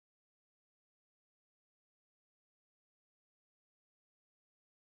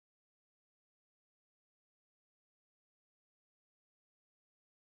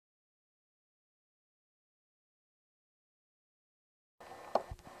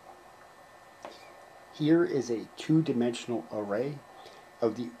Here is a two-dimensional array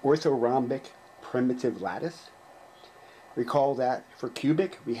of the orthorhombic primitive lattice. Recall that for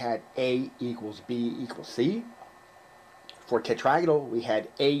cubic we had A equals B equals C. For tetragonal we had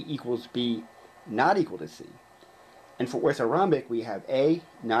A equals B not equal to C. And for orthorhombic we have A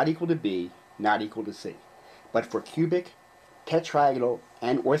not equal to B not equal to C. But for cubic, tetragonal,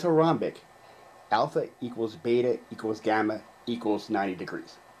 and orthorhombic, alpha equals beta equals gamma equals 90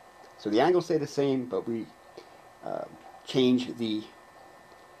 degrees. So the angles stay the same, but we change the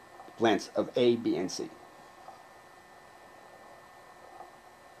lengths of A, B, and C.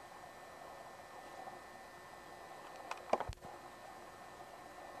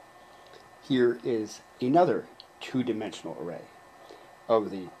 Here is another two-dimensional array of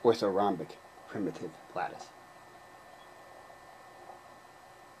the orthorhombic primitive lattice.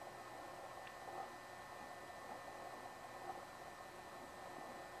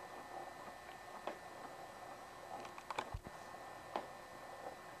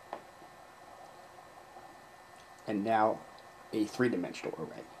 And now a three-dimensional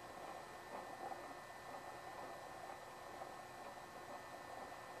array.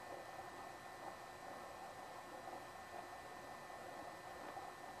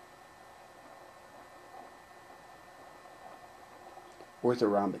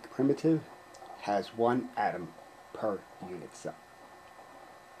 Orthorhombic primitive has one atom per unit cell.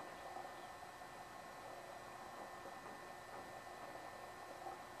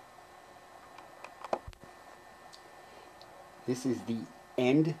 This is the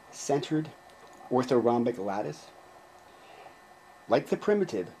end-centered orthorhombic lattice. Like the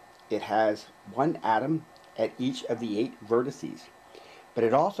primitive, it has one atom at each of the 8 vertices, but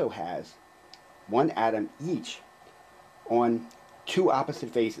it also has one atom each on 2 opposite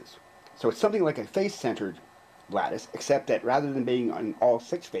faces. So it's something like a face-centered lattice, except that rather than being on all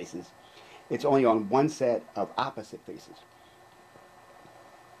 6 faces, it's only on one set of opposite faces.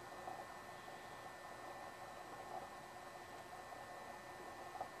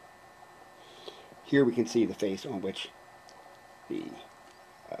 Here we can see the face on which the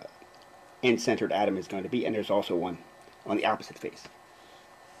end-centered atom is going to be, and there's also one on the opposite face.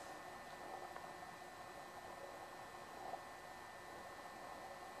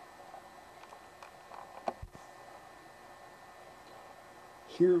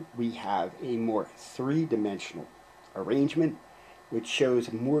 Here we have a more three-dimensional arrangement which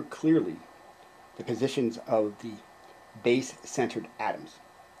shows more clearly the positions of the base-centered atoms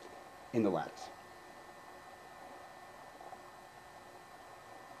in the lattice.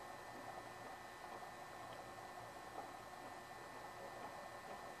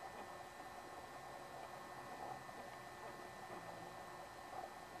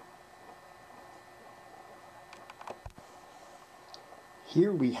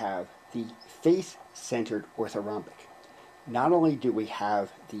 Here we have the face-centered orthorhombic. Not only do we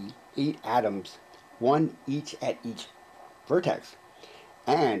have the 8 atoms, one each at each vertex,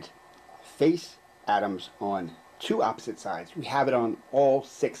 and face atoms on 2 opposite sides, we have it on all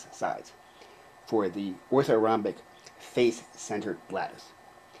 6 sides for the orthorhombic face-centered lattice.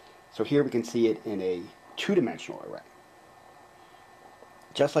 So here we can see it in a two-dimensional array.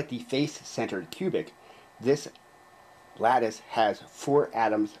 Just like the face-centered cubic, this lattice has 4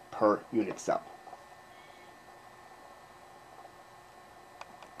 atoms per unit cell.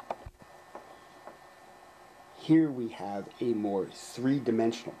 Here we have a more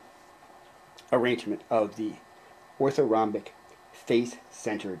three-dimensional arrangement of the orthorhombic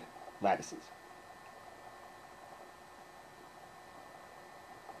face-centered lattices.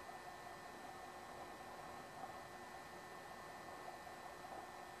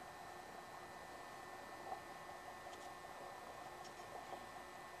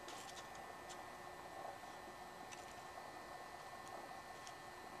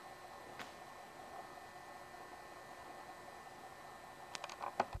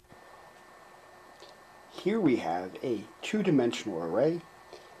 Here we have a two-dimensional array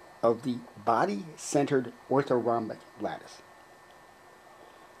of the body-centered orthorhombic lattice.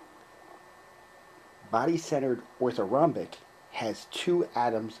 Body-centered orthorhombic has 2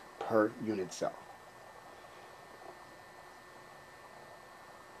 atoms per unit cell.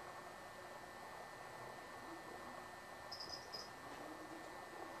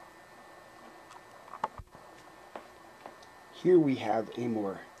 Here we have a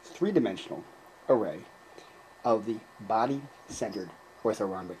more three-dimensional array of the body-centered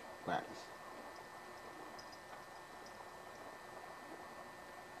orthorhombic lattice.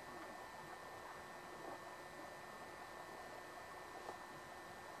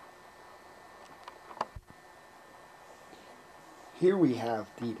 Here we have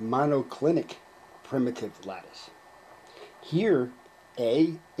the monoclinic primitive lattice. Here,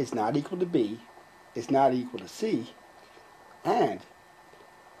 A is not equal to B, is not equal to C, and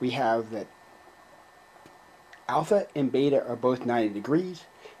we have that alpha and beta are both 90 degrees,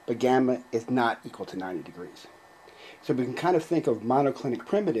 but gamma is not equal to 90 degrees. So we can kind of think of monoclinic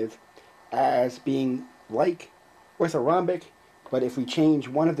primitive as being like orthorhombic, but if we change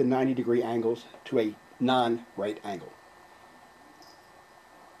one of the 90-degree angles to a non-right angle.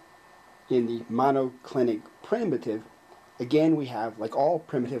 In the monoclinic primitive, again we have, like all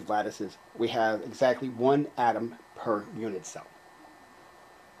primitive lattices, we have exactly one atom per unit cell.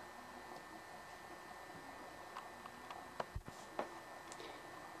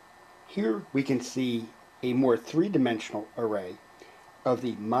 Here we can see a more three-dimensional array of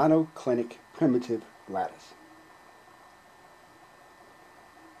the monoclinic primitive lattice.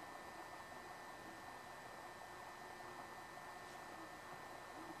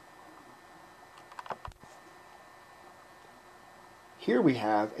 Here we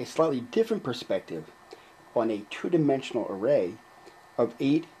have a slightly different perspective on a two-dimensional array of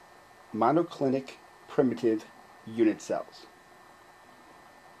 8 monoclinic primitive unit cells.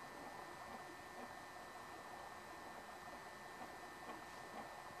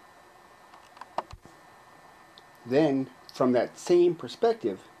 Then, from that same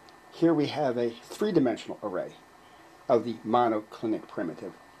perspective, here we have a three-dimensional array of the monoclinic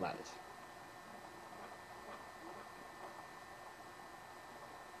primitive lattice.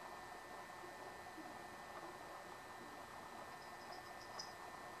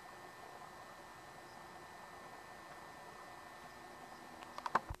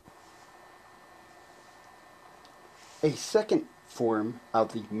 A second form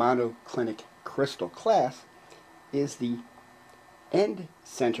of the monoclinic crystal class is the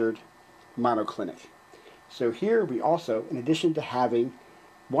end-centered monoclinic. So here we also, in addition to having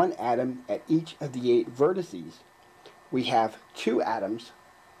one atom at each of the 8 vertices, we have 2 atoms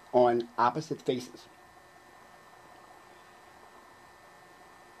on opposite faces.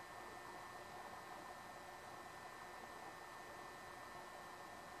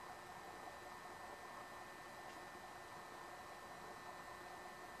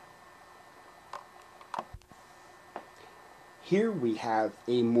 Here we have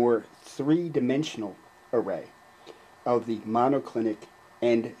a more three-dimensional array of the monoclinic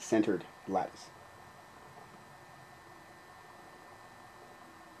end-centered lattice.